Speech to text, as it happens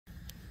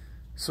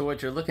So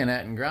what you're looking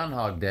at in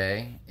Groundhog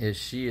Day is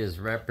she's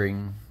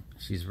repping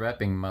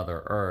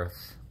Mother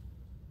Earth.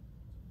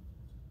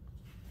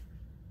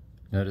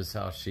 Notice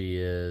how she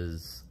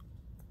is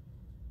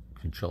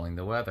controlling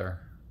the weather.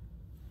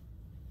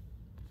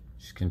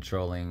 She's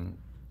controlling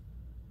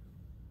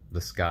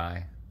the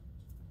sky.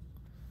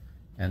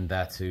 And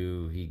that's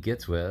who he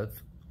gets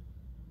with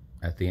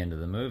at the end of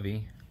the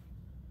movie.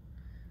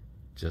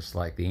 Just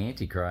like the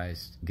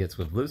Antichrist gets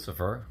with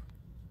Lucifer,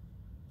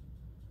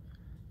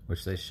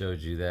 which they showed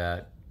you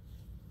that.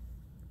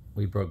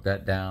 We broke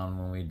that down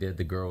when we did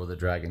the girl with the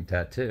dragon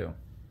tattoo.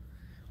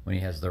 When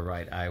he has the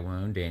right eye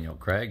wound, Daniel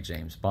Craig,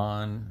 James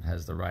Bond,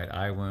 has the right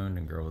eye wound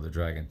and girl with the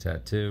dragon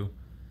tattoo.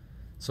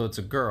 So it's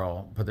a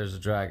girl, but there's a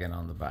dragon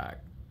on the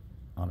back,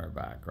 on her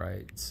back,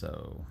 right?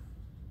 So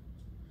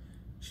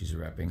she's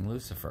repping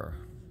Lucifer.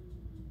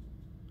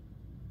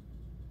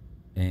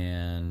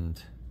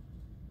 And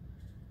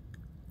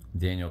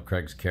Daniel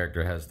Craig's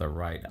character has the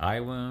right eye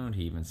wound.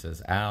 He even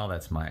says, "Ow,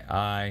 that's my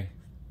eye."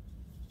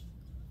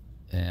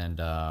 And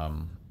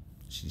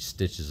she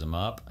stitches him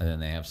up, and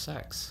then they have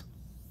sex,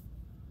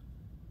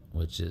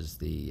 which is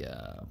the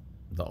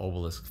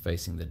obelisk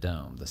facing the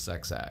dome, the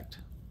sex act,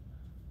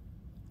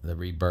 the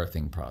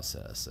rebirthing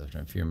process.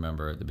 If you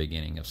remember at the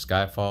beginning of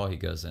Skyfall, he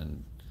goes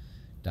in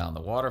down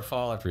the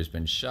waterfall after he's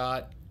been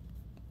shot.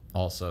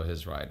 Also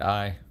his right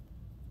eye.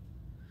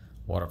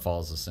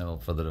 Waterfall is a symbol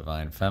for the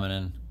divine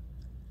feminine.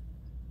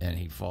 And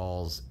he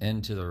falls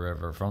into the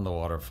river from the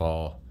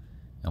waterfall.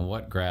 And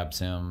what grabs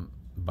him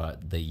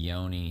but the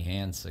yoni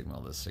hand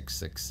signal, the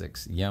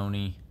 666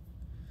 yoni,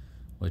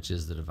 which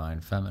is the divine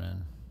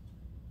feminine.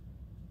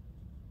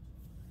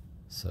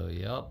 So,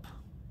 yep.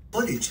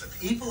 Footage, the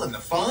people and the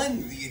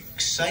fun, the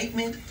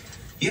excitement.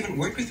 You haven't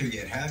worked with her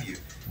yet, have you?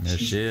 Yes,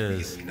 She's she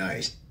is. really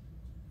nice.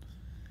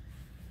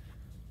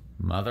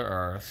 Mother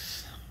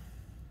Earth.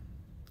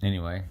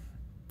 Anyway,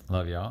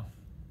 love y'all.